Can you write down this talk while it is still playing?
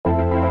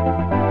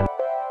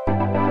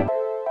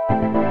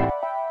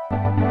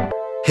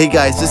Hey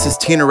guys, this is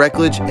Tanner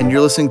Reckledge, and you're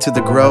listening to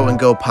the Grow and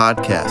Go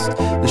podcast,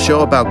 the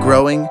show about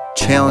growing,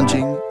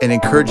 challenging, and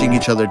encouraging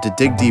each other to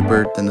dig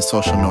deeper than the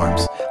social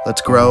norms.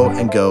 Let's grow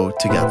and go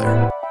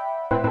together.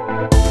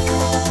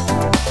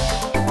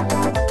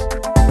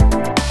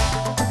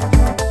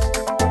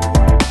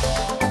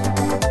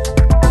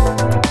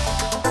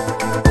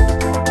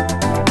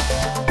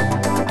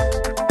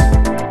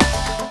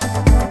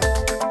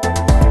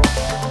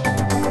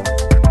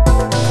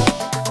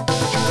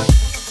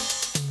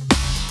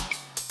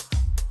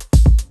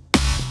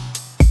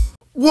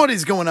 What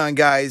is going on,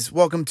 guys?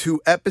 Welcome to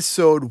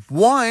episode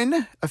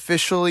 1,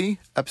 officially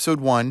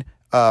episode 1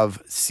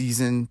 of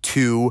season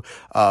 2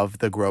 of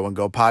the Grow and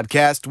Go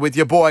podcast with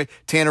your boy,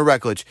 Tanner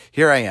Reckledge.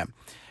 Here I am.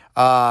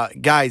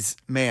 Guys,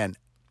 man,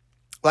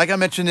 like I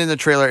mentioned in the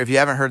trailer, if you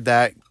haven't heard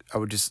that, I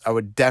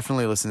would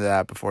definitely listen to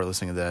that before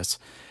listening to this.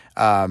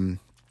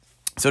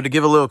 So to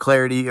give a little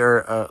clarity or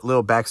a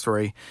little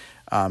backstory,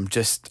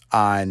 just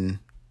on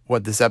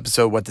what this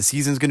episode, what the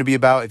season's going to be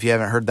about, if you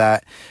haven't heard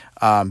that,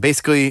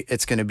 basically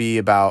it's going to be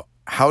about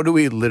how do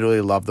we literally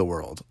love the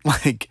world?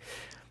 Like,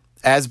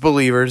 as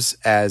believers,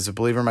 as a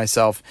believer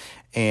myself,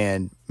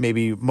 and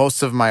maybe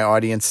most of my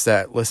audience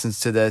that listens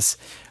to this,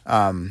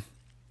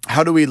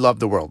 how do we love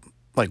the world?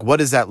 Like, what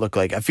does that look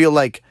like? I feel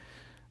like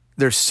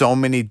there's so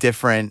many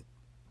different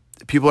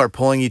people are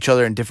pulling each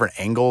other in different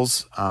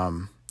angles,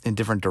 in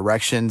different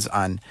directions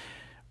on,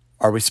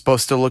 are we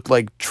supposed to look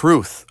like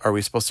truth? Are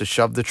we supposed to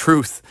shove the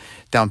truth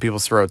down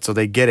people's throats so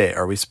they get it?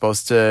 Are we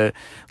supposed to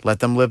let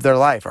them live their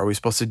life? Are we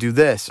supposed to do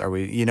this? Are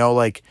we,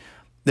 like,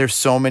 there's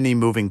so many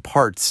moving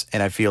parts,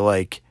 and I feel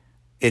like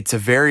it's a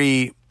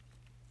very,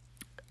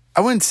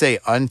 I wouldn't say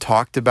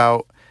untalked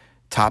about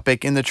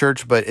topic in the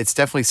church, but it's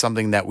definitely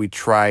something that we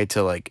try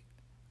to, like,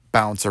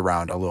 bounce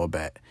around a little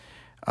bit.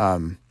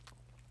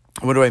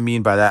 What do I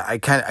mean by that?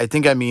 I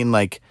think I mean,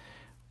 like,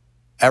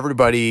 I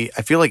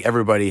feel like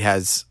everybody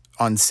has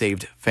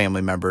unsaved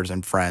family members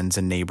and friends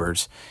and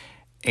neighbors,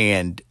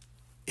 and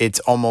it's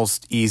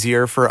almost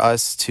easier for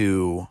us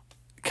to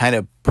kind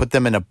of put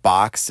them in a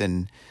box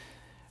and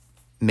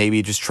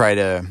maybe just try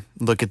to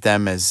look at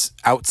them as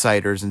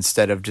outsiders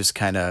instead of just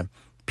kind of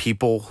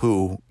people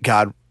who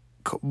God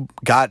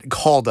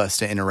called us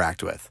to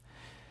interact with.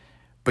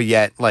 But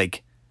yet,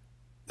 like,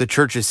 the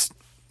church is,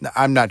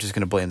 I'm not just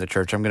going to blame the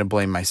church, I'm going to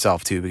blame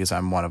myself too, because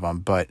I'm one of them.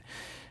 But,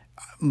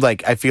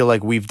 like, I feel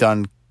like we've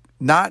done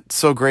not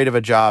so great of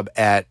a job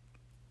at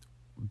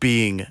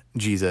being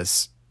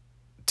Jesus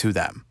to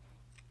them.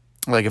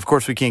 Like, of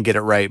course we can't get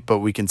it right, but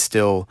we can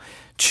still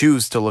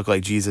choose to look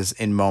like Jesus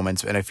in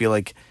moments. And I feel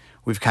like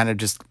we've kind of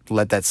just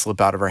let that slip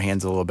out of our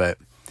hands a little bit.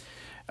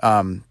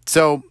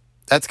 So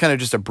that's kind of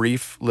just a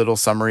brief little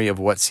summary of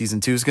what season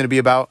 2 is going to be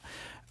about.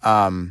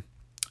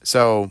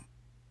 So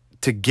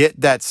to get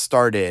that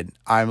started,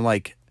 I'm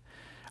like,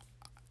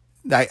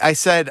 I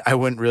said I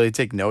wouldn't really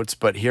take notes,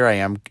 but here I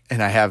am,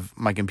 and I have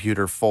my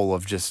computer full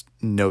of just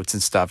notes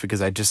and stuff,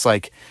 because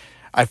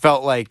I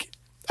felt like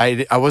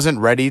I wasn't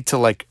ready to,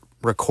 like,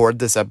 record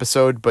this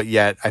episode, but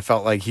yet I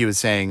felt like he was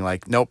saying,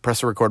 like, nope,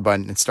 press the record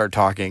button and start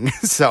talking.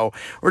 So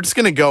we're just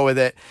going to go with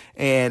it.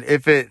 And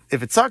if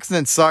it sucks,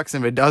 then it sucks.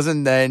 And if it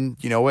doesn't, then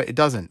you know what? It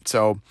doesn't.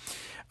 So,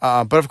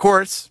 but of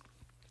course,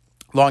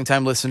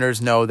 longtime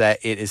listeners know that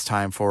it is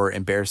time for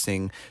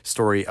embarrassing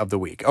story of the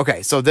week.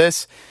 Okay. So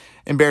this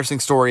embarrassing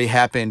story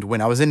happened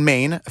when I was in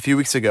Maine a few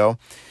weeks ago,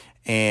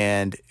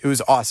 and it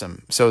was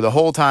awesome. So the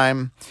whole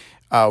time,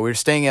 we were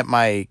staying at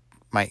my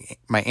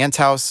aunt's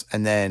house,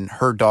 and then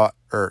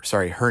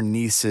her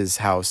niece's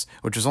house,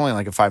 which was only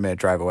like a 5-minute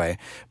drive away.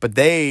 But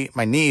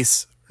her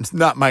niece,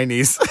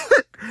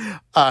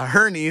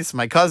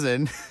 my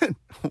cousin,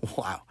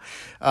 wow.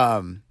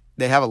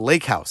 They have a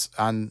lake house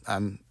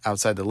on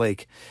outside the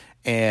lake,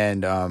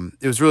 and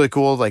it was really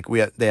cool. Like,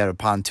 they had a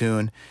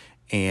pontoon,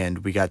 and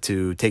we got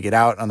to take it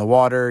out on the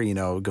water,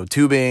 go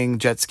tubing,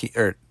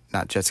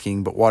 not jet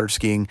skiing, but water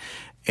skiing,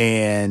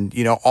 and,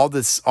 all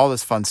this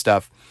fun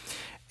stuff.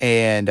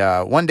 And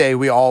one day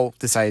we all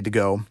decided to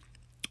go,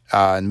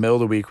 in the middle of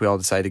the week, we all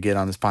decided to get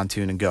on this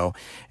pontoon and go.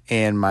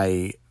 And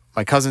my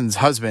cousin's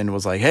husband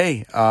was like,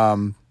 hey,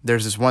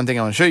 there's this one thing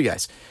I want to show you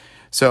guys.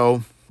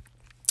 So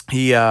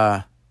we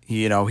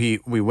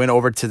went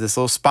over to this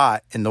little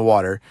spot in the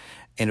water,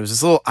 and it was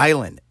this little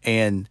island.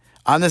 And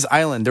on this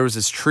island, there was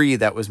this tree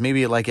that was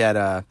maybe like at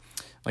a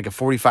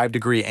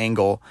 45-degree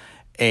angle,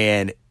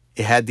 and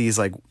it had these,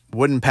 like,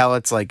 wooden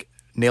pallets, like,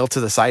 nailed to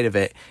the side of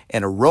it,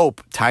 and a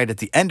rope tied at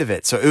the end of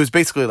it. So it was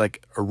basically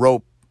like a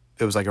rope.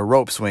 It was like a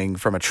rope swing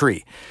from a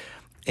tree,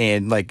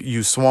 and, like,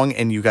 you swung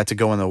and you got to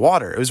go in the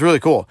water. It was really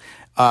cool.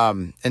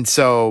 And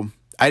so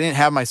I didn't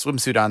have my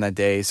swimsuit on that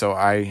day, so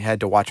I had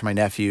to watch my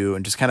nephew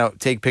and just kind of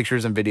take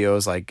pictures and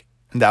videos. Like,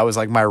 that was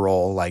like my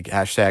role, like, #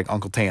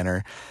 Uncle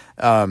Tanner.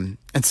 And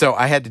so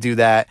I had to do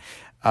that,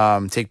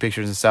 take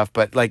pictures and stuff.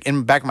 But, like, in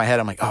the back of my head,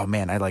 I'm like, oh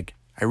man, I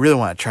really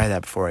want to try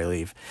that before I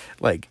leave.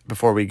 Like,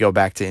 before we go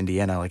back to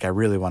Indiana, like, I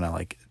really want to,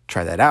 like,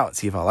 try that out,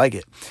 see if I like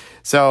it.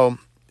 So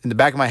in the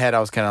back of my head, I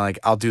was kind of like,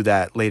 I'll do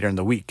that later in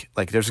the week.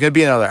 Like there's going to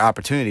be another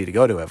opportunity to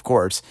go to it, of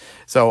course.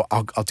 So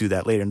I'll do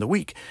that later in the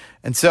week.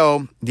 And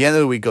so the end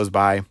of the week goes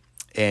by,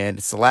 and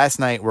it's the last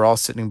night. We're all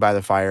sitting by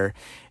the fire,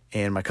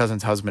 and my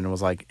cousin's husband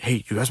was like,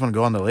 hey, you guys want to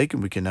go on the lake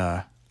and we can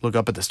look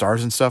up at the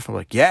stars and stuff? I'm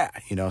like, yeah,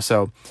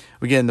 so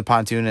we get in the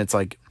pontoon, and it's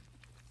like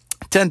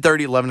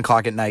 10:30, 11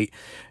 o'clock at night,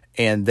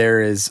 and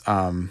there is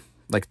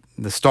like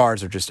the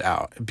stars are just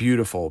out.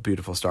 Beautiful,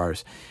 beautiful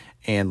stars.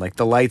 And like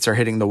the lights are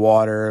hitting the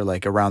water,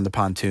 like around the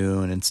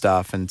pontoon and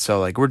stuff. And so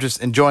like, we're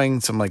just enjoying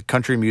some like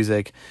country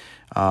music,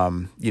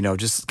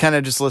 just kind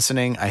of just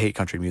listening. I hate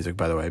country music,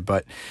 by the way,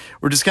 but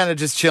we're just kind of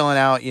just chilling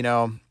out,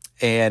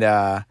 and,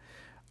 I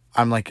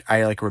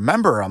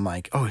remember, I'm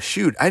like, oh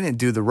shoot, I didn't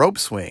do the rope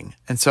swing.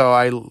 And so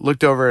I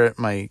looked over at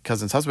my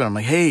cousin's husband. I'm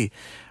like, hey,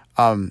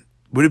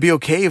 would it be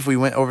okay if we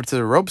went over to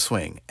the rope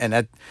swing?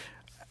 And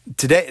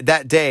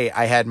that day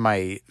I had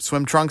my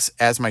swim trunks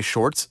as my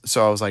shorts.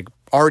 So I was like,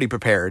 already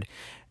prepared.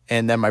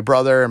 And then my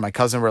brother and my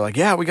cousin were like,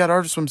 yeah, we got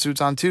our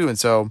swimsuits on too. And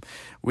so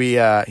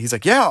he's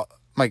like, yeah,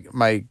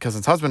 my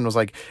cousin's husband was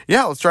like,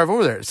 yeah, let's drive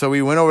over there. So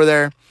we went over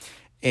there,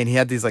 and he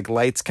had these like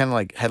lights, kind of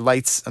like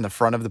headlights on the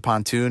front of the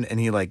pontoon.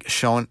 And he like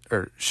shined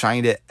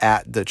it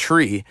at the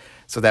tree.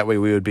 So that way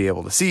we would be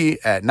able to see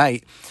at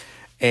night.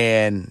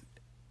 And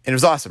it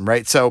was awesome.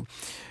 Right. So,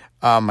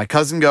 my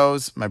cousin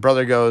goes, my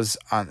brother goes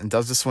on and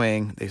does the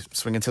swing. They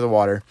swing into the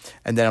water.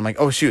 And then I'm like,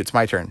 oh shoot, it's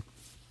my turn.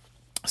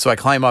 So I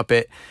climb up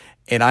it,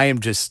 and I am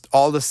just,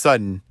 all of a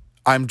sudden,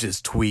 I'm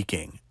just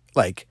tweaking,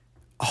 like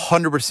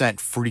 100%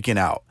 freaking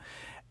out.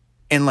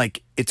 And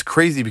like, it's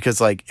crazy because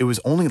like, it was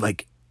only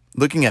like,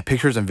 looking at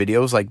pictures and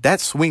videos, like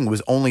that swing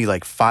was only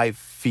like 5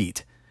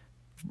 feet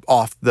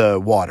off the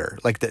water,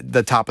 like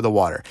the top of the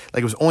water.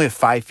 Like it was only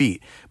 5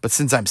 feet. But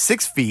since I'm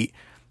 6 feet,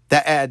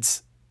 that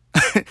adds,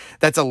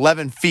 that's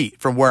 11 feet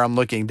from where I'm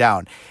looking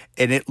down.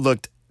 And it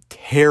looked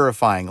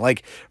terrifying.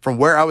 Like from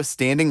where I was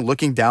standing,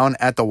 looking down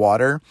at the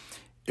water,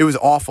 it was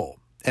awful.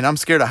 And I'm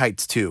scared of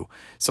heights too.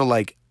 So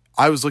like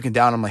I was looking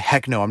down, I'm like,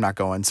 heck no, I'm not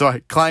going. So I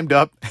climbed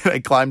up, I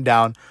climbed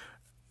down,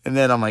 and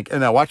then I'm like,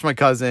 and I watched my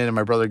cousin and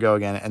my brother go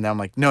again. And then I'm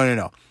like,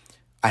 no,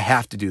 I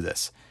have to do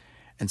this.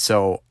 And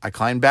so I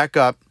climbed back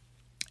up,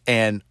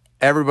 and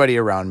everybody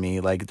around me,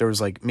 like there was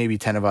like maybe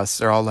 10 of us,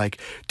 they're all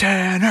like,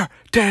 Tanner,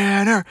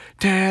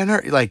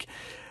 like,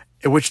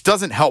 which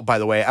doesn't help, by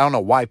the way. I don't know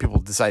why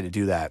people decide to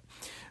do that.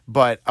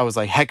 But I was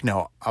like, heck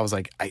no. I was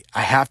like, I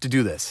have to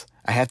do this.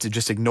 I have to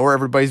just ignore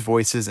everybody's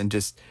voices and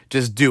just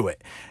do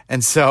it.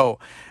 And so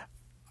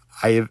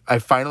I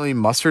finally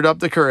mustered up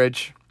the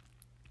courage,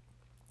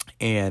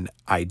 and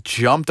I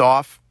jumped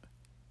off,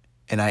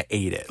 and I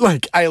ate it.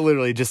 Like I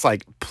literally just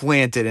like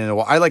planted in the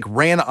water. I like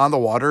ran on the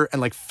water and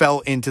like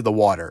fell into the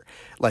water,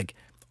 like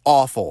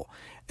awful.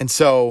 And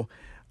so,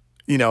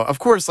 of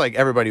course, like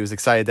everybody was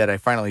excited that I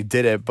finally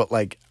did it, but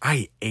like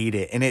I ate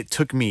it, and it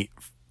took me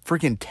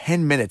freaking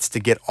 10 minutes to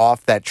get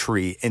off that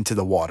tree into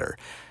the water.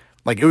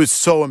 Like it was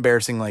so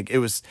embarrassing. Like it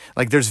was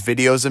like, there's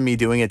videos of me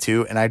doing it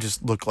too. And I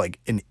just look like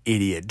an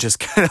idiot, just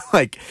kind of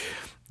like,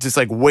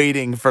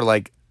 waiting for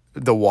like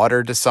the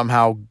water to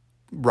somehow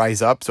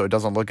rise up so it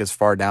doesn't look as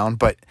far down,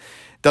 but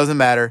it doesn't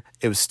matter.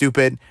 It was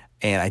stupid,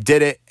 and I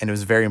did it, and it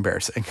was very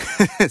embarrassing.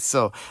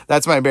 So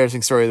that's my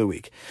embarrassing story of the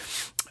week.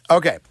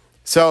 Okay.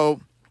 So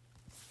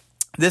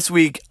this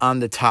week on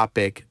the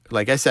topic,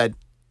 like I said,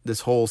 this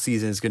whole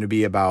season is going to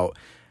be about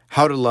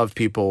how to love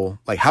people,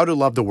 like how to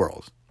love the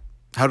world,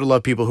 how to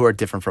love people who are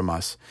different from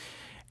us.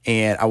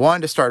 And I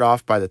wanted to start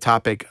off by the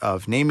topic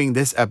of naming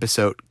this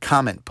episode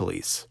Comment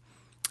Police.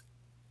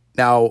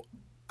 Now,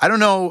 I don't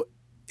know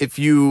if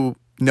you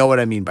know what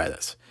I mean by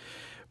this,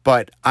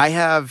 but I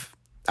have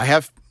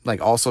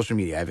like all social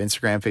media. I have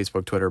Instagram,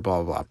 Facebook, Twitter,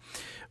 blah, blah, blah.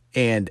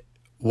 And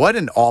what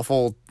an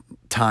awful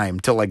time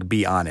to like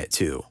be on it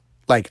too.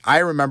 Like I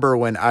remember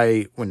when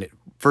it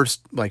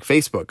first, like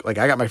Facebook, like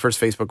I got my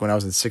first Facebook when I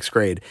was in 6th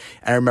grade.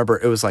 And I remember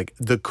it was like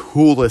the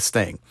coolest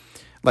thing.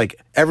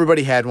 Like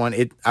everybody had one.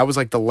 I was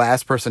like the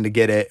last person to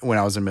get it when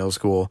I was in middle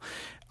school.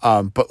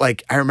 But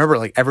like, I remember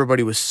like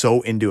everybody was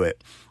so into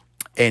it.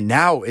 And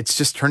now it's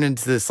just turned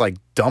into this like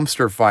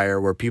dumpster fire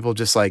where people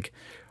just like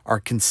are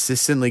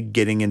consistently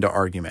getting into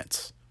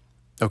arguments.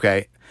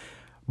 Okay.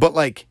 But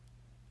like,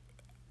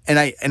 and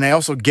I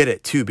also get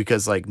it too,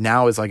 because like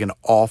now is like an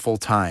awful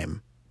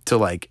time to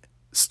like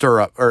stir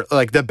up, or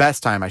like the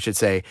best time I should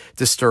say,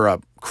 to stir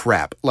up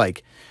crap.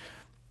 Like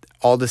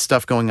all this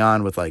stuff going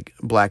on with like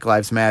Black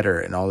Lives Matter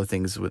and all the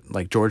things with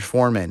like George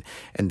Foreman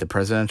and the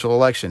presidential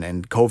election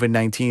and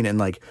COVID-19 and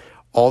like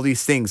all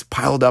these things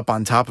piled up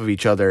on top of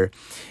each other.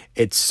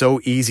 It's so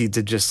easy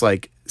to just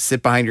like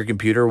sit behind your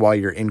computer while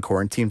you're in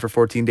quarantine for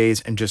 14 days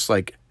and just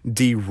like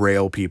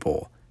derail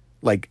people,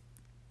 like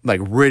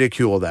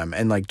ridicule them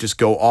and like just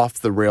go off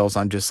the rails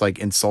on just like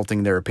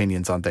insulting their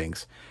opinions on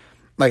things.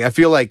 Like, I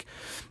feel like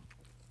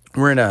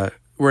we're in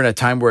a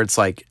time where it's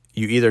like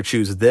you either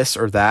choose this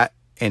or that.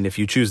 And if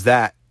you choose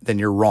that, then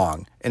you're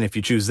wrong. And if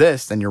you choose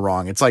this, then you're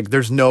wrong. It's like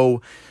there's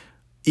no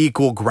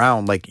equal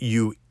ground. Like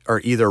you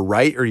are either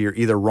right or you're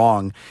either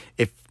wrong,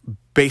 if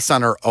based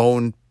on our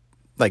own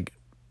like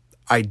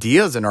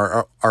ideas and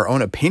our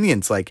own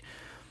opinions. Like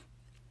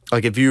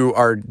if you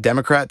are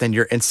Democrat, then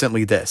you're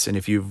instantly this. And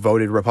if you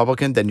voted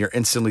Republican, then you're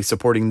instantly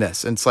supporting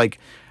this. And it's like,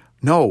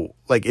 no,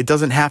 like it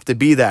doesn't have to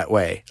be that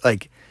way.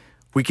 Like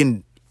we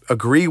can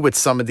agree with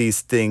some of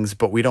these things,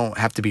 but we don't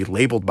have to be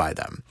labeled by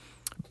them.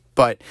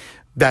 But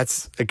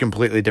that's a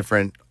completely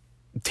different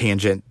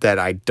tangent that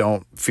I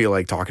don't feel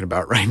like talking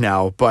about right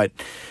now. But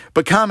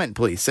comment,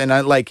 please. And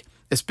I like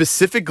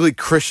specifically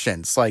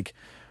Christians. Like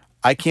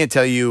I can't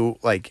tell you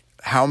like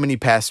how many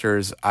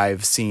pastors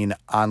I've seen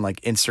on like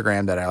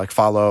Instagram that I like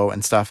follow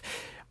and stuff,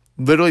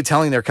 literally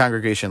telling their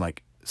congregation,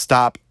 like,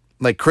 stop,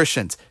 like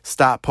Christians,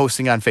 stop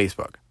posting on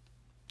Facebook.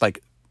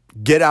 Like,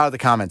 get out of the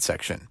comment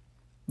section.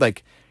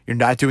 Like, you're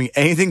not doing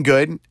anything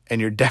good, and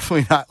you're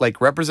definitely not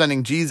like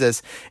representing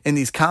Jesus in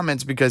these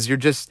comments because you're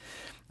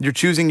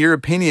choosing your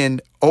opinion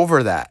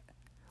over that.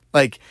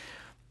 Like,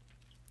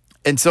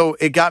 and so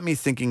it got me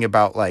thinking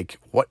about like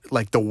what,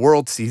 like the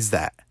world sees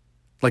that.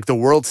 Like the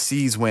world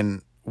sees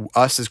when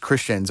us as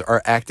Christians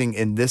are acting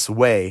in this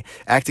way,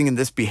 acting in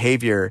this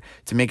behavior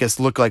to make us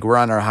look like we're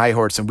on our high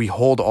horse and we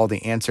hold all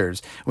the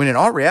answers. When in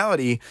all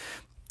reality,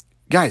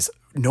 guys,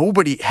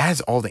 nobody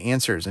has all the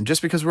answers. And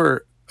just because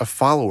we're a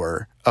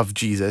follower of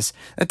Jesus,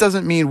 that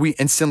doesn't mean we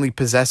instantly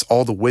possess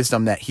all the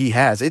wisdom that he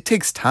has. It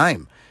takes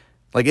time.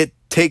 Like it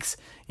takes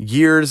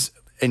years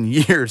and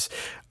years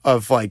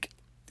of like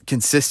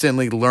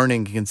consistently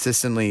learning,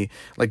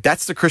 like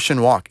that's the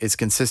Christian walk, is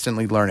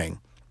consistently learning.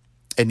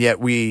 And yet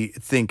we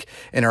think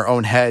in our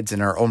own heads,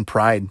 in our own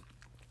pride,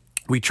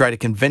 we try to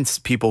convince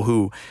people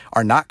who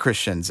are not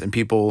Christians and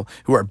people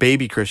who are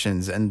baby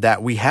Christians and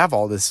that we have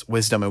all this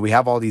wisdom and we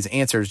have all these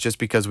answers just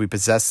because we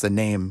possess the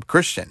name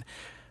Christian.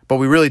 But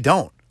we really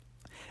don't.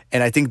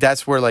 And I think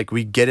that's where like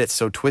we get it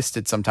so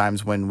twisted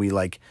sometimes when we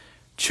like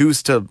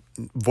choose to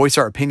voice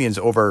our opinions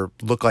over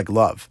look like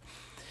love.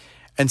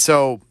 And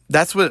so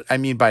that's what I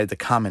mean by the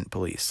comment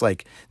police.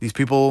 Like these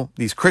people,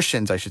 these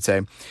Christians, I should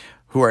say,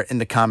 who are in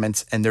the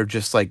comments and they're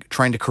just like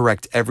trying to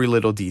correct every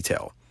little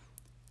detail.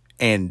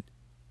 And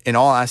in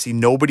all honesty,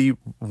 nobody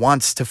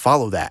wants to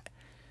follow that.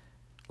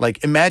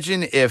 Like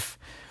imagine if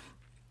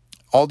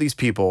all these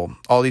people,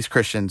 all these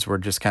Christians were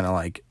just kind of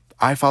like,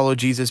 I follow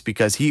Jesus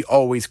because he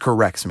always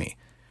corrects me.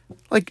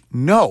 Like,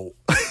 no.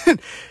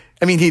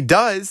 I mean, he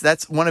does.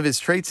 That's one of his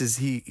traits is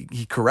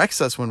he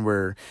corrects us when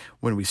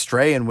we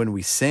stray and when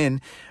we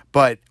sin,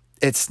 but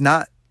it's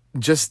not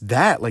just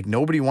that. Like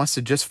nobody wants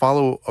to just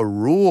follow a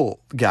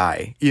rule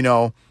guy, you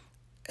know,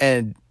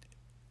 and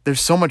there's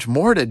so much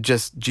more to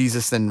just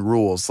Jesus than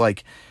rules.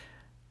 Like,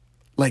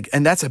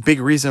 and that's a big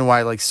reason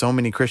why like so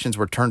many Christians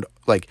were turned,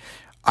 like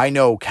I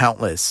know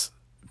countless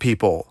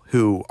people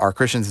who are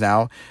Christians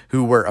now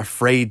who were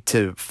afraid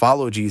to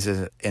follow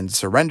Jesus and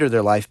surrender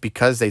their life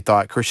because they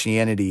thought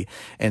Christianity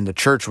and the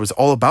church was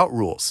all about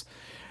rules.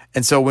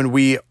 And so when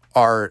we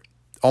are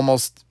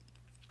almost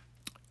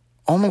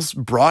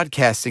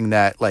broadcasting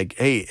that like,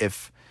 hey,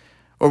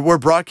 or we're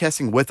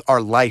broadcasting with our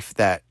life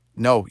that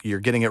no, you're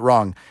getting it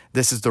wrong.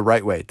 This is the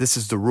right way. This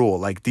is the rule.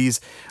 Like these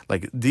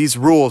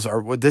rules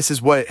are, this is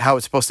how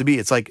it's supposed to be.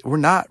 It's like, we're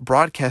not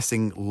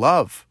broadcasting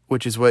love,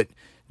 which is what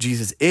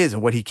Jesus is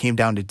and what he came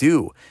down to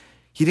do.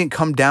 He didn't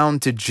come down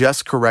to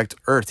just correct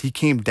earth. He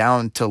came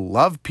down to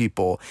love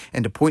people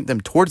and to point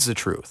them towards the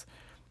truth.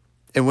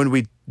 And when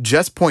we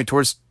just point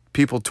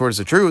people towards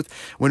the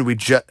truth, I'm going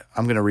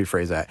to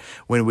rephrase that.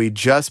 When we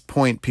just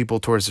point people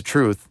towards the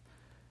truth,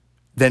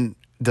 then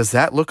does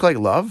that look like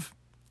love?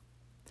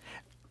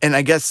 And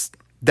I guess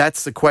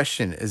that's the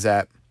question, is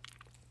that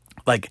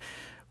like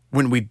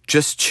when we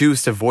just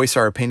choose to voice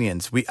our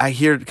opinions, I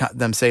hear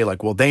them say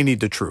like, well, they need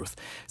the truth.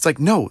 It's like,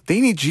 no,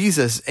 they need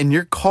Jesus and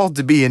you're called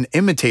to be an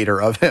imitator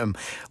of him.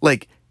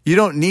 Like you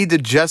don't need to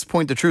just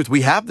point the truth.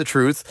 We have the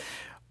truth,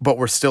 but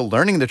we're still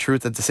learning the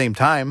truth at the same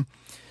time.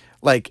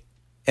 Like,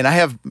 and I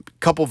have a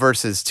couple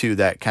verses too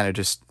that kind of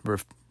just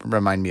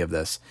remind me of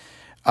this.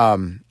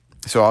 So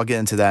I'll get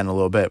into that in a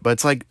little bit, but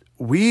it's like,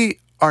 we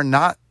are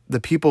not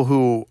the people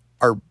who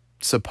are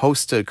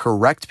supposed to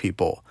correct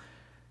people.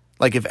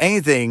 Like if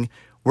anything,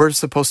 we're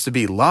supposed to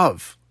be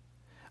love.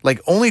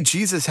 Like only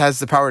Jesus has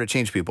the power to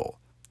change people.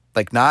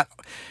 Like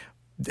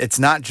it's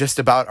not just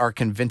about our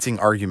convincing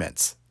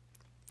arguments.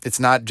 It's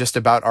not just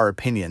about our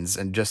opinions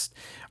and just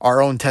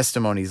our own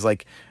testimonies.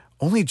 Like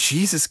only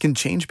Jesus can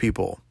change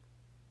people.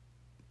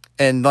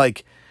 And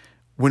like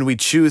when we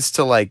choose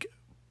to like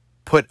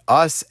put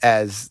us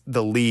as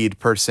the lead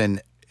person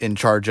in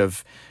charge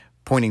of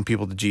pointing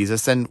people to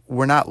Jesus, then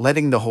we're not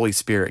letting the Holy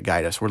Spirit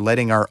guide us. We're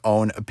letting our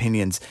own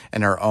opinions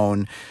and our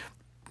own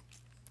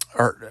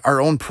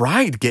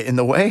pride get in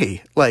the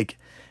way. Like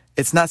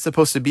it's not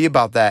supposed to be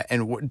about that.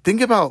 And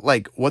think about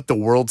like what the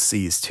world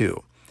sees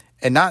too.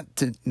 And not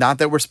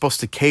that we're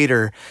supposed to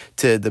cater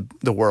to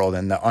the world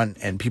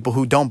and people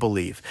who don't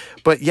believe,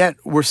 but yet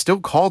we're still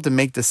called to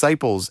make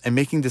disciples, and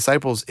making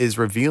disciples is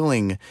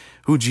revealing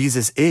who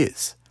Jesus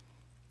is.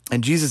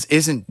 And Jesus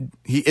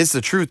he is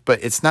the truth,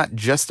 but it's not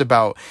just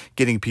about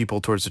getting people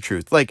towards the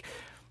truth. Like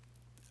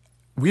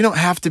we don't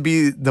have to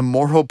be the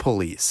moral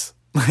police.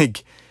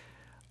 Like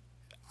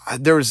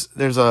there's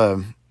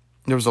a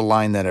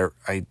line that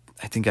I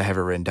think I have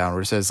it written down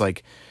where it says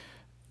like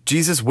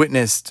Jesus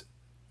witnessed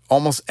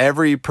almost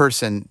every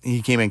person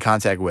he came in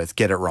contact with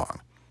get it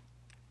wrong.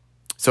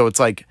 So it's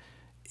like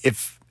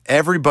if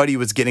everybody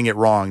was getting it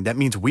wrong, that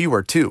means we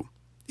were too.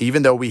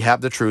 Even though we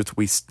have the truth,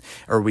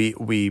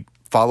 we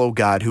follow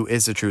God who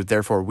is the truth,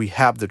 therefore we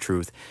have the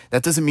truth.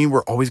 That doesn't mean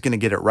we're always going to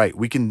get it right.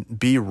 We can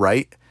be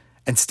right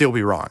and still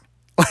be wrong.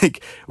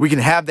 Like we can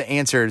have the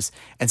answers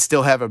and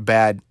still have a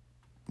bad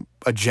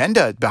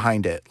agenda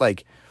behind it.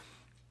 Like,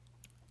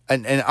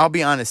 and I'll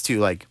be honest too,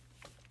 like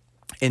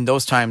in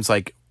those times,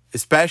 like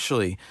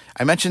especially,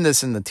 I mentioned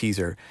this in the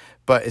teaser,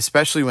 but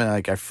especially when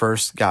like I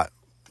first got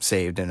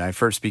saved and I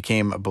first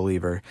became a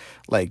believer,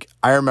 like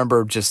I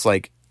remember just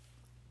like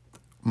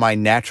my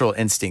natural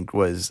instinct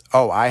was,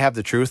 oh, I have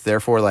the truth,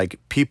 therefore like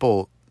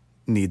people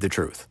need the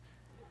truth.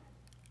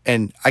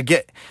 And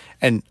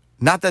and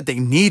not that they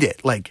need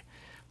it, like,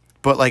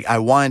 but like I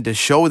wanted to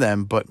show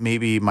them, but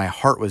maybe my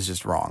heart was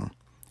just wrong.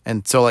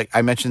 And so like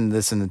I mentioned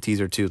this in the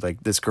teaser too,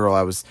 like this girl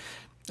I was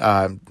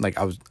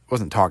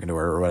wasn't talking to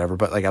her or whatever,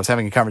 but like I was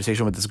having a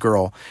conversation with this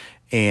girl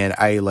and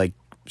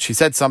she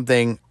said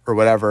something or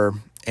whatever.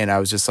 And I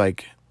was just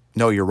like,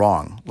 no, you're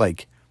wrong.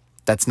 Like,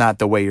 that's not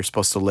the way you're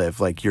supposed to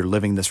live. Like, you're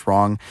living this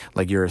wrong.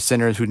 Like, you're a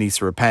sinner who needs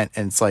to repent.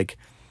 And it's like,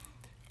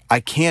 I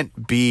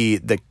can't be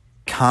the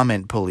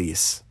comment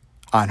police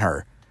on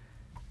her.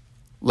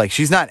 Like,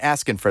 she's not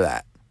asking for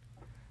that.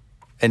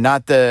 And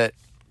not that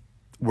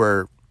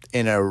we're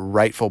in a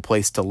rightful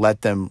place to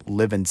let them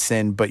live in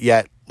sin, but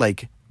yet,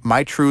 like,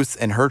 my truth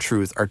and her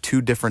truth are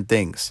two different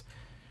things.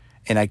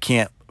 And I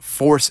can't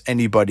force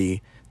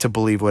anybody to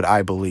believe what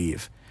I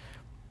believe.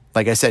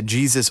 Like I said,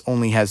 Jesus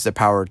only has the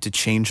power to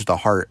change the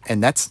heart,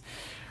 and that's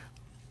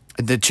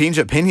to change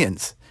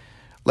opinions.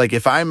 Like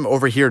if I'm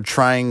over here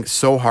trying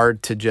so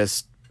hard to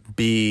just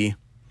be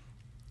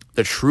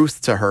the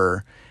truth to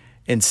her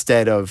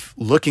instead of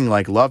looking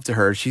like love to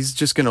her, she's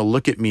just going to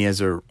look at me as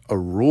a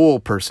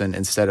rule person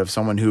instead of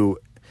someone who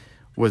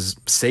was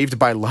saved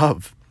by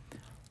love.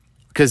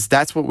 Because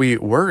that's what we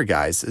were,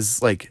 guys,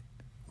 is like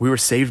we were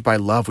saved by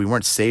love. We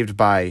weren't saved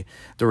by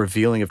the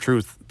revealing of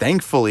truth.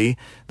 Thankfully,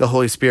 the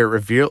Holy Spirit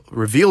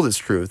revealed his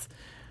truth,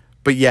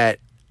 but yet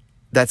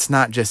that's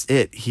not just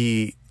it.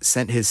 He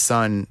sent his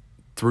son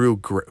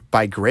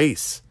by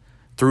grace,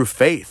 through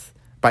faith,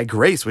 by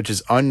grace, which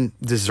is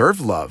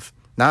undeserved love,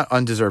 not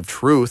undeserved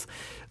truth.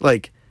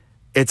 Like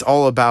it's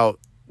all about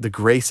the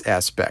grace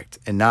aspect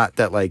and not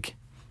that like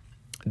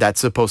that's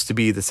supposed to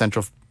be the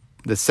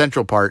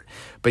central part,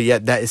 but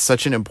yet that is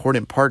such an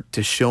important part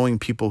to showing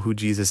people who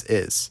Jesus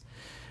is.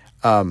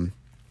 And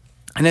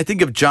I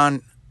think of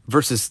John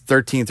verses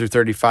 13 through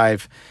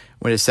 35,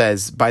 when it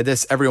says, by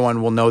this,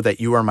 everyone will know that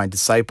you are my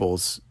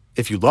disciples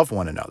if you love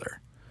one another.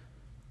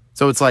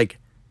 So it's like,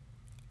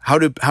 how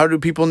do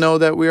people know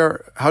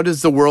that how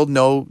does the world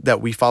know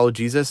that we follow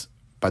Jesus?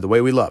 By the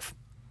way we love.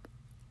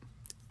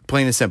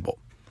 Plain and simple.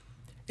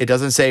 It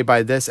doesn't say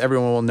by this,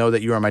 everyone will know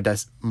that you are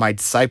my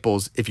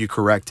disciples if you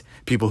correct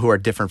people who are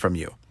different from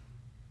you.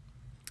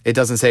 It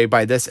doesn't say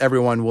by this,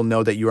 everyone will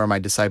know that you are my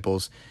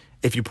disciples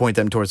if you point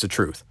them towards the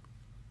truth.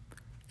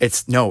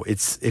 It's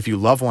if you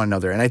love one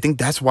another. And I think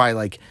that's why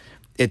like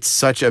it's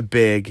such a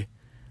big,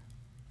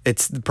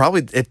 it's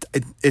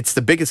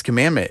the biggest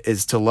commandment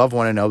is to love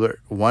one another.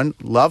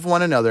 Love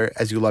one another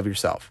as you love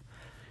yourself.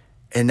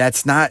 And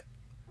that's not,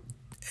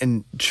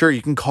 and sure,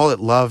 you can call it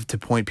love to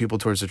point people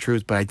towards the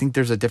truth, but I think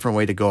there's a different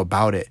way to go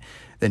about it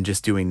than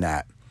just doing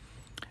that.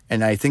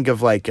 And I think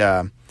of like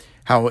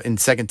how in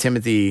 2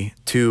 Timothy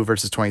 2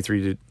 verses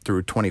 23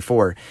 through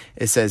 24,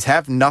 it says,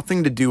 have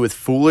nothing to do with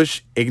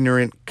foolish,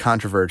 ignorant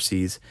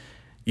controversies.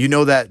 You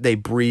know that they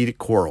breed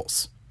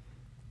quarrels.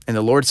 And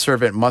the Lord's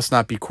servant must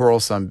not be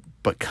quarrelsome,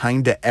 but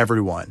kind to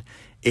everyone,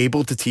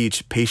 able to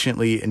teach,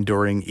 patiently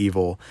enduring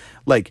evil.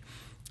 Like,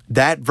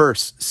 that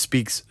verse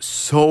speaks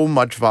so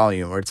much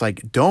volume, where it's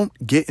like, don't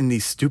get in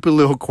these stupid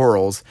little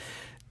quarrels,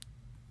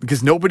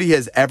 because nobody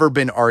has ever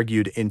been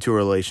argued into a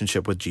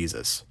relationship with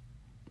Jesus.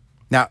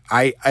 Now,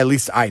 at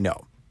least I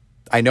know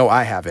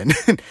I haven't,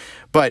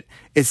 but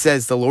it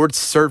says the Lord's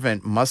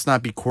servant must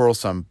not be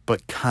quarrelsome,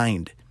 but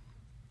kind,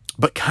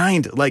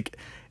 like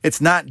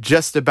it's not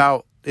just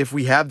about if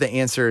we have the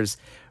answers,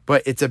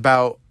 but it's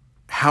about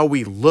how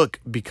we look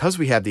because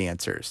we have the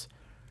answers.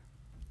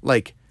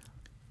 Like,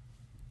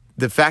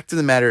 the fact of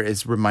the matter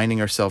is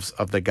reminding ourselves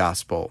of the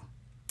gospel.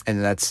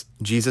 And that's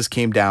Jesus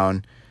came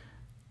down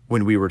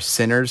when we were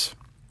sinners,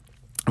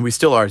 and we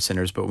still are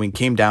sinners, but when he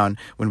came down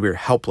when we were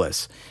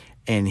helpless,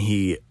 and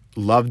he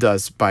loved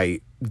us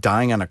by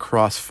dying on a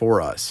cross for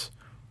us.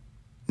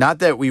 Not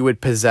that we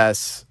would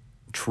possess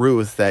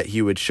truth, that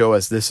he would show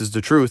us this is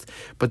the truth,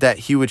 but that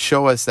he would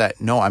show us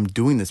that, no, I'm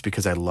doing this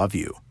because I love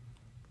you.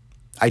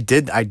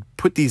 I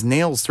put these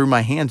nails through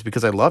my hands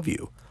because I love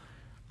you.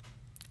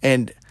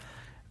 And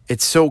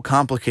it's so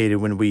complicated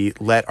when we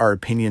let our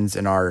opinions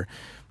and our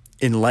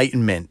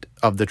enlightenment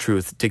of the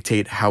truth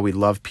dictate how we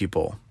love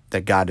people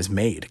that God has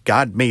made.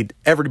 God made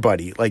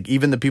everybody, like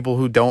even the people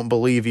who don't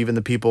believe, even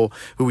the people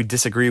who we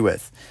disagree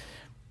with.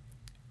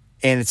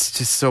 And it's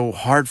just so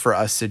hard for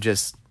us to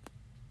just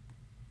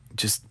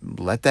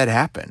let that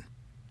happen.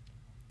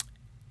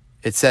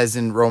 It says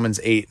in Romans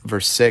 8,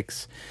 verse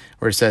 6,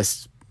 where it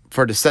says,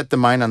 "For to set the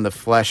mind on the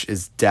flesh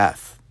is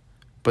death,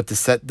 but to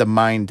set the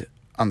mind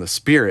on the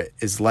spirit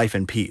is life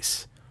and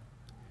peace."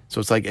 So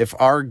it's like, if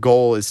our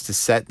goal is to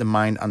set the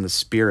mind on the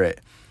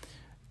spirit,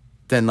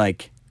 then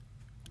like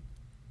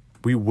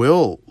we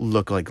will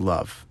look like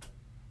love.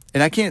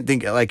 And I can't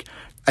think, like,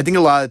 I think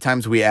a lot of the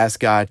times we ask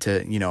God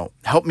to,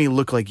 help me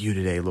look like you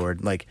today,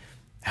 Lord. Like,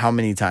 how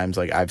many times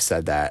like I've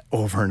said that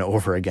over and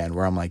over again,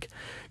 where I'm like,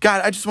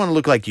 God, I just want to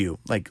look like you.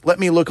 Like, let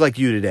me look like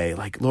you today.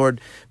 Like,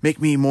 Lord, make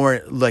me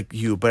more like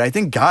you. But I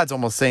think God's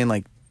almost saying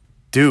like,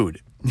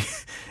 dude,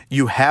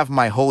 you have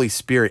my Holy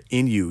Spirit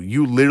in you.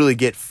 You literally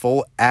get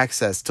full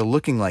access to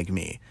looking like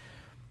me.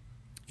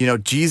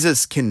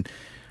 Jesus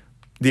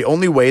the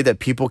only way that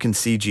people can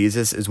see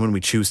Jesus is when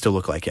we choose to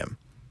look like him.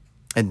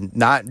 And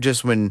not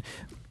just when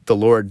the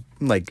Lord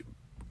like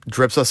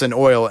drips us in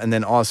oil and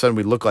then all of a sudden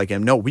we look like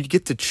him. No, we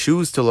get to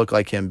choose to look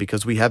like him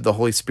because we have the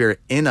Holy Spirit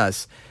in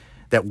us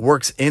that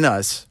works in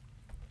us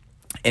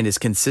and is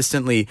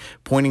consistently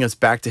pointing us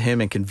back to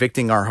him and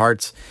convicting our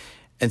hearts.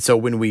 And so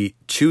when we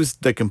choose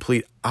the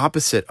complete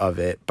opposite of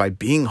it by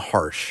being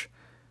harsh,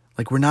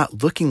 like, we're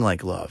not looking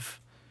like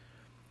love.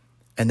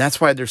 And that's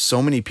why there's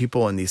so many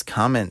people in these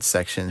comments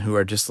section who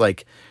are just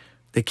like,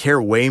 they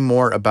care way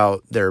more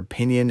about their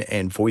opinion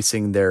and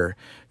voicing their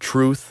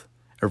truth,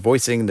 or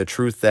voicing the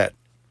truth that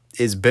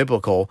is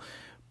biblical,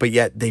 but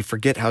yet they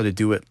forget how to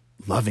do it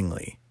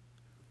lovingly.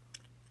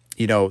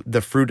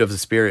 The fruit of the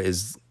Spirit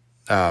is,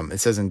 it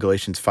says in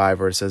Galatians 5,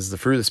 where it says the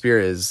fruit of the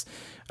Spirit is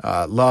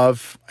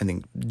love, I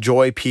think,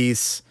 joy,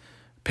 peace,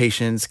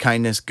 patience,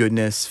 kindness,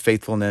 goodness,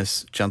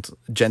 faithfulness,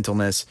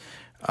 gentleness,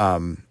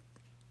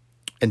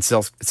 and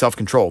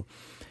self-control.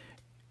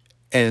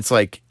 And it's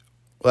like,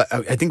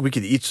 I think we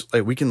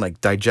can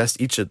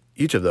digest each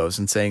of those,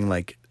 and saying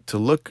like,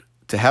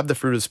 to have the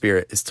fruit of the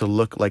Spirit is to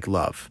look like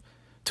love,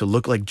 to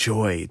look like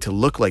joy, to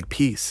look like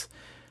peace,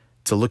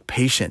 to look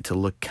patient, to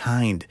look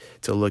kind,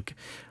 to look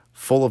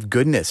full of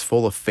goodness,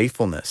 full of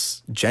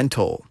faithfulness,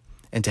 gentle,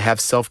 and to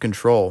have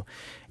self-control.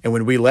 And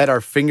when we let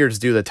our fingers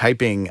do the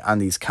typing on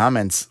these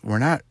comments, we're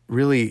not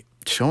really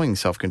showing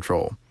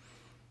self-control.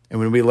 And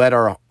when we let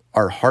our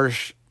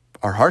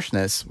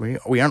harshness,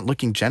 we aren't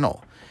looking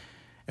gentle.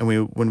 And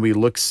when we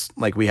look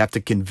like we have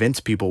to convince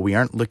people, we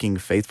aren't looking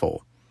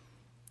faithful.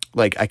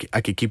 Like,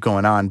 I could keep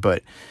going on,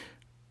 but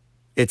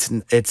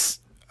it's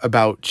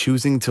about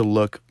choosing to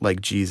look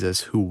like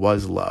Jesus, who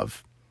was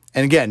love.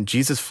 And again,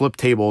 Jesus flipped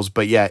tables,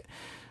 but yet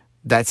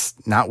that's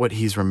not what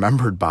he's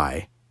remembered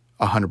by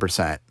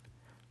 100%.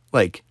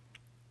 Like,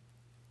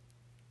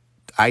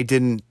 I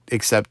didn't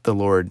accept the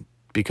Lord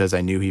because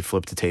I knew he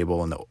flipped a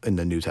table in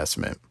the New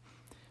Testament.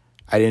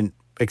 I didn't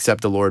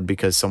accept the Lord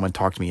because someone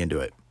talked me into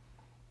it.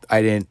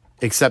 I didn't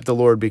accept the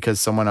Lord because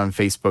someone on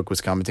Facebook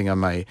was commenting on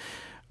my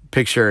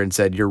picture and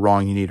said, "You're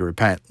wrong, you need to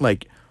repent."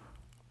 Like,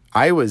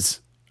 I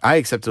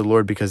accepted the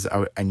Lord because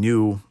I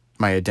knew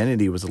my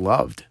identity was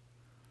loved.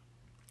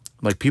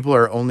 Like, people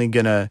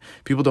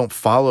don't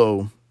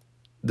follow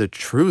the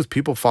truth.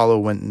 People follow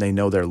when they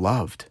know they're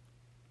loved.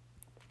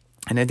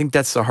 And I think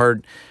that's the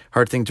hard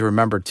thing to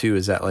remember too,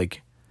 is that,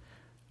 like,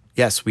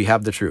 yes, we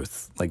have the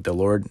truth. Like, the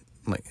Lord,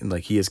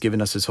 like he has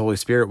given us his Holy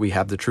Spirit. We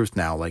have the truth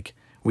now. Like,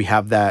 we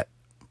have that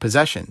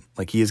possession.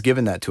 Like, he has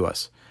given that to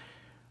us.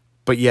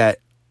 But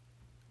yet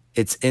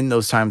it's in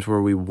those times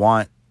where we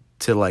want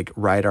to like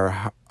ride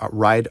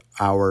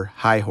our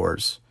high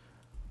horse.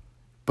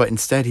 But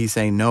instead he's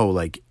saying, no,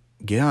 like,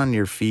 get on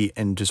your feet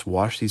and just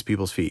wash these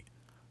people's feet.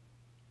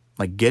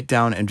 Like, get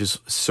down and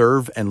just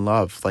serve and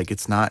love. Like,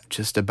 it's not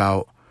just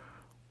about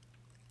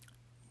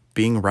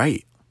being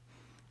right.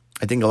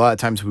 I think a lot of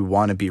times we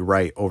want to be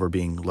right over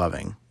being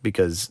loving,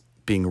 because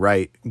being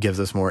right gives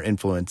us more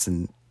influence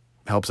and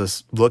helps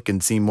us look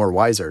and seem more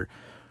wiser.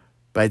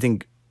 But I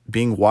think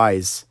being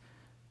wise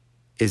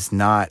is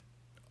not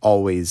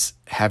always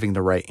having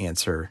the right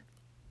answer,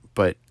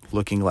 but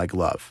looking like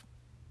love.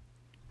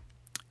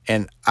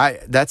 And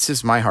that's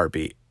just my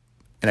heartbeat.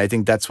 And I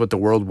think that's what the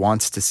world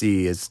wants to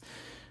see, is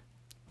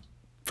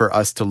for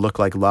us to look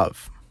like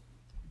love.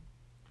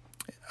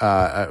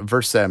 A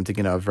verse that I'm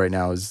thinking of right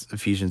now is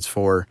Ephesians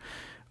 4,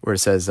 where it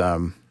says,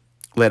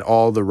 let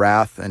all the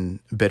wrath and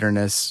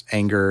bitterness,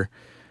 anger,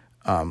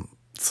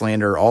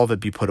 slander, all of it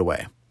be put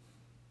away.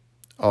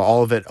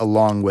 All of it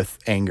along with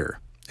anger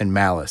and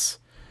malice.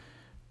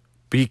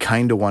 Be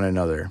kind to one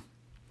another.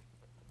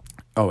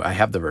 Oh, I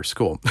have the verse.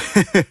 Cool.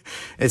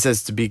 It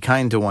says to be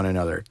kind to one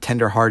another,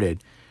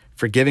 tenderhearted,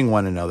 forgiving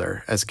one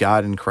another as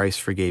God in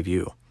Christ forgave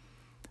you.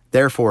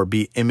 Therefore,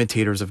 be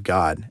imitators of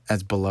God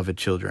as beloved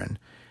children,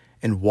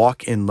 and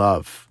walk in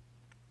love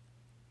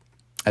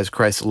as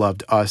Christ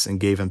loved us and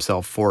gave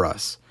himself for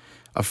us,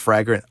 a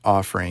fragrant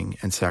offering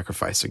and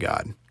sacrifice to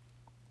God.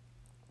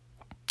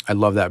 I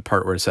love that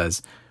part where it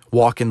says,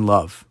 walk in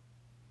love.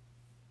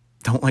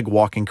 Don't like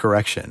walk in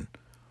correction.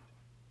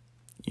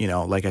 You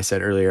know, like I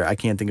said earlier, I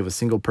can't think of a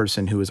single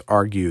person who has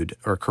argued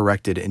or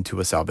corrected into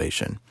a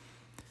salvation.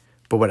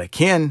 But what I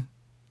can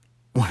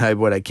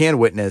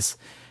witness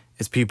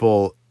is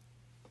people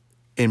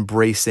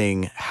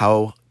embracing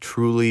how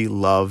truly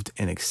loved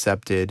and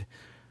accepted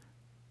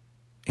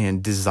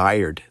and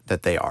desired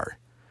that they are.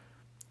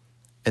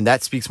 And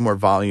that speaks more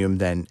volume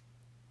than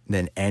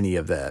any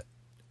of that.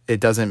 It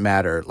doesn't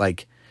matter.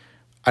 Like,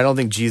 I don't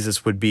think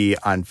Jesus would be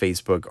on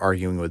Facebook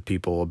arguing with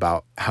people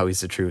about how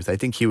he's the truth. I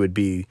think he would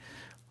be,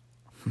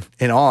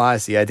 in all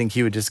honesty, I think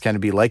he would just kind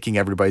of be liking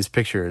everybody's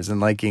pictures and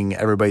liking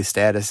everybody's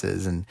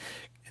statuses and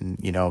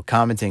you know,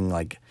 commenting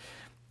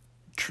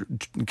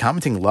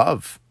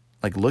love,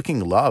 like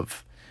looking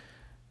love.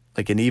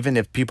 Like, and even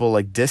if people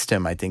like dissed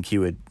him, I think he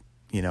would,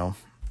 you know,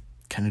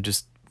 kind of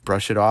just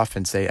brush it off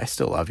and say, I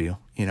still love you,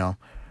 you know,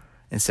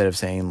 instead of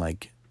saying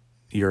like,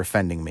 you're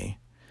offending me.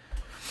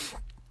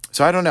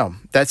 So I don't know.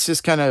 That's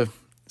just kind of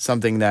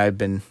something that I've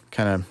been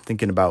kind of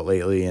thinking about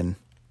lately, and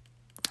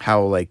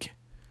how like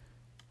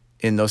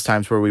in those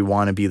times where we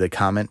want to be the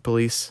comment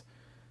police,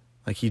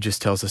 like he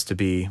just tells us to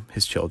be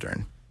his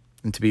children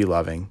and to be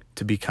loving,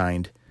 to be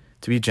kind,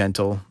 to be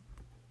gentle,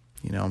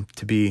 you know,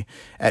 to be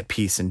at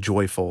peace and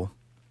joyful.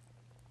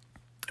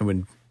 And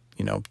when,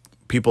 you know,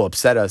 people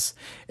upset us,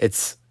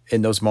 it's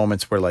in those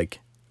moments where like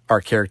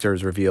our character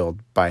is revealed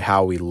by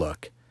how we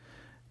look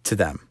to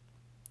them,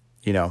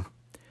 you know.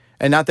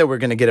 And not that we're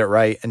going to get it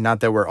right, and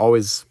not that we're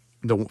always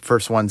the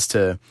first ones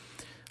to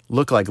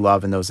look like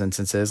love in those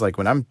instances. Like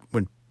when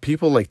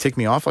people like tick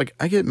me off, like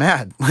I get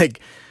mad, like,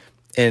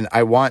 and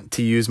I want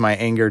to use my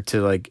anger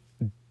to like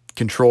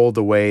control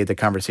the way the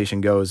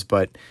conversation goes.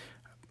 But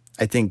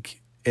I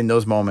think in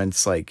those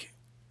moments, like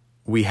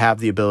we have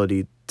the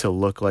ability to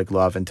look like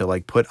love and to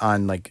like put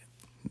on like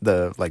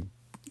the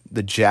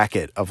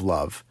jacket of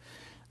love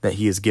that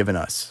he has given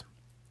us.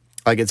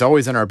 Like it's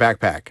always in our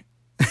backpack.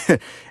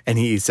 And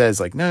he says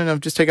like, no,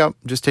 just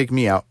take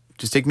me out.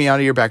 Just take me out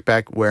of your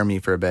backpack. Wear me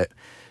for a bit.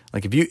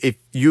 Like if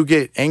you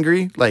get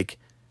angry, like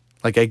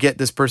I get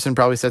this person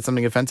probably said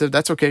something offensive.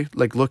 That's okay.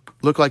 Like look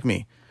like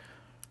me.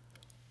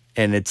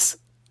 And it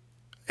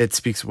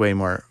speaks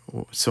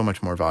so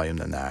much more volume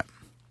than that.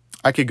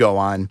 I could go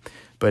on,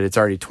 but it's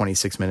already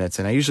 26 minutes,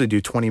 and I usually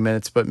do 20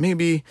 minutes, but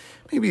maybe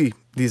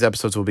these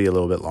episodes will be a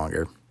little bit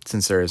longer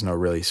since there is no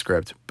really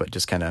script, but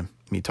just kind of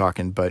me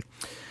talking. But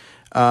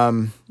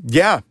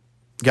yeah.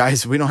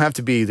 Guys, we don't have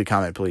to be the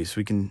comment police.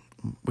 We can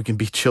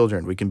be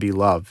children. We can be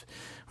love.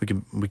 We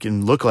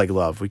can look like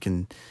love. We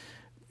can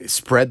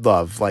spread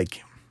love.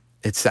 Like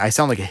I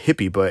sound like a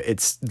hippie, but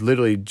it's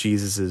literally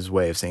Jesus's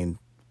way of saying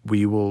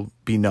we will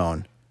be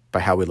known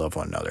by how we love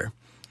one another.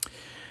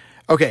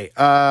 Okay,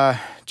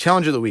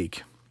 challenge of the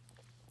week.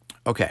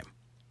 Okay,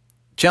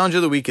 challenge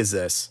of the week is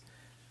this: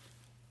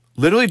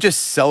 literally just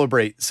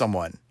celebrate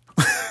someone.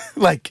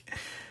 Like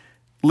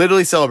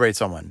literally celebrate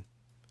someone.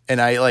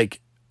 And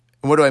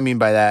what do I mean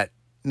by that?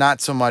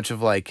 Not so much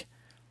of like,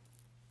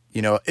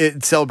 you know,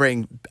 it's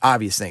celebrating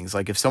obvious things.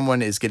 Like if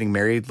someone is getting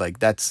married, like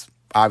that's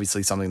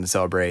obviously something to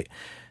celebrate.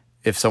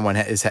 If someone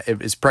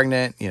is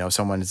pregnant, you know,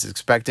 someone is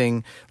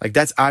expecting, like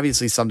that's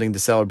obviously something to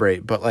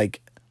celebrate. But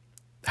like,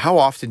 how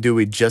often do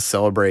we just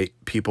celebrate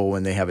people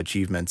when they have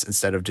achievements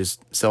instead of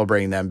just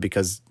celebrating them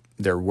because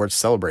they're worth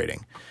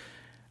celebrating?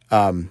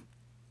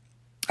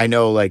 I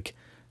know like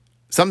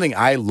something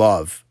I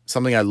love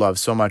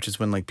so much is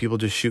when like people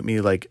just shoot me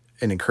like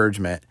an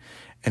encouragement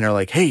and are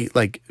like, hey,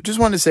 like just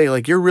wanted to say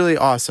like you're really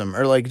awesome,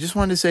 or like just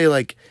wanted to say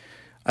like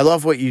I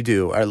love what you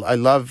do, I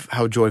love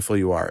how joyful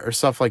you are, or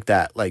stuff like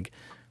that. Like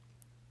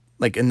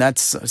and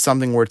that's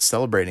something worth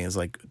celebrating, is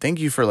like thank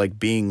you for like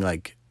being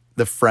like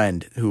the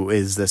friend who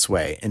is this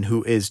way and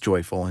who is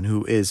joyful and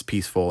who is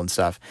peaceful and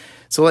stuff.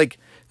 So like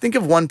think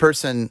of one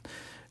person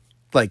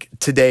like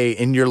today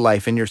in your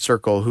life, in your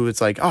circle, who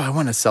it's like, oh, I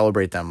want to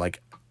celebrate them,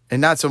 like,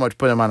 and not so much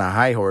put them on a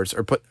high horse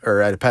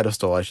or at a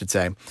pedestal, I should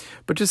say,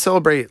 but just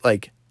celebrate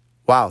like,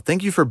 wow,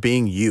 thank you for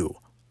being you,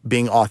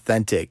 being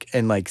authentic,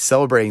 and like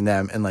celebrating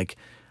them, and like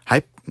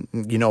hype,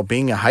 you know,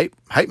 being a hype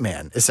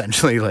man,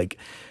 essentially. Like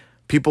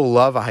people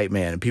love a hype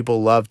man, and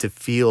people love to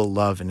feel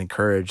loved and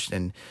encouraged,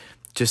 and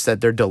just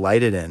that they're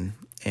delighted in.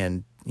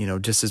 And, you know,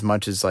 just as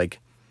much as like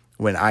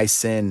when I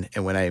sin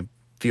and when I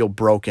feel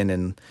broken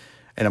and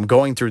I'm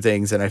going through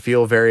things and I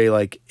feel very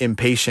like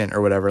impatient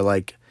or whatever,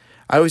 like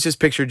I always just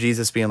picture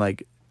Jesus being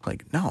like,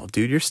 no,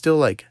 dude, you're still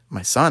like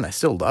my son. I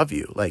still love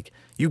you. Like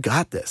you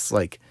got this.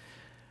 Like,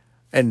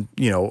 and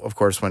you know, of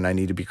course, when I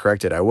need to be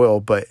corrected, I will,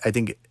 but I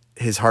think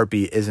his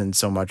heartbeat isn't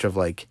so much of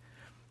like,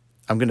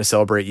 I'm going to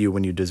celebrate you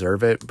when you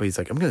deserve it. But he's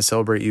like, I'm going to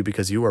celebrate you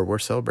because you are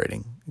worth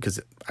celebrating, because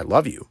I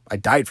love you. I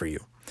died for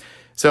you.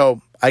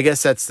 So I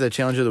guess that's the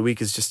challenge of the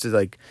week, is just to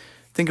like,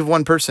 think of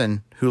one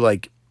person who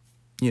like,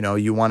 you know,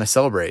 you want to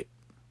celebrate,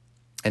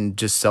 and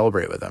just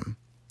celebrate with them,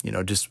 you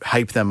know, just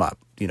hype them up,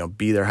 you know,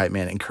 be their hype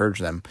man, encourage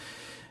them.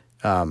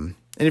 And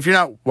if you're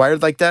not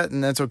wired like that, then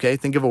that's okay.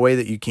 Think of a way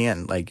that you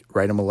can, like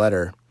write them a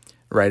letter,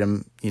 write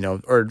them, you know,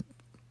 or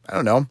I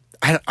don't know.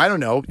 I don't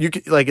know. You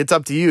can, like, it's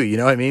up to you. You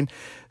know what I mean?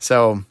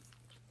 So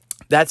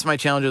that's my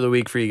challenge of the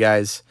week for you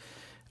guys.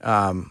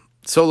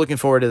 So looking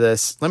forward to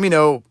this. Let me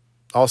know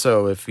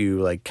Also, if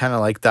you like kind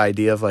of like the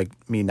idea of like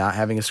me not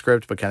having a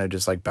script, but kind of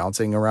just like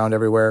bouncing around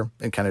everywhere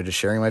and kind of just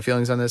sharing my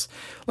feelings on this,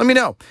 let me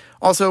know.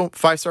 Also,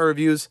 5-star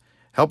reviews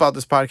help out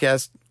this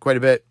podcast quite a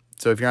bit.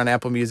 So if you're on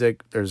Apple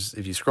Music,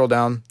 if you scroll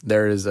down,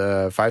 there is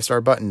a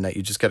 5-star button that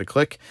you just got to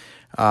click.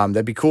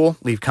 That'd be cool.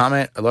 Leave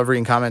comment. I love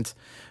reading comments.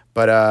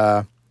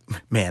 But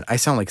man, I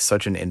sound like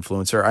such an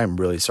influencer. I'm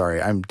really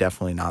sorry. I'm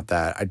definitely not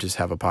that. I just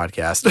have a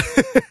podcast.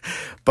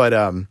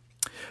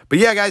 But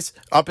yeah, guys,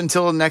 up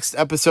until the next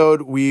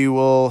episode,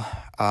 we'll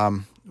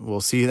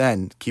see you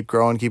then. Keep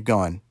growing, keep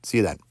going. See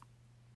you then.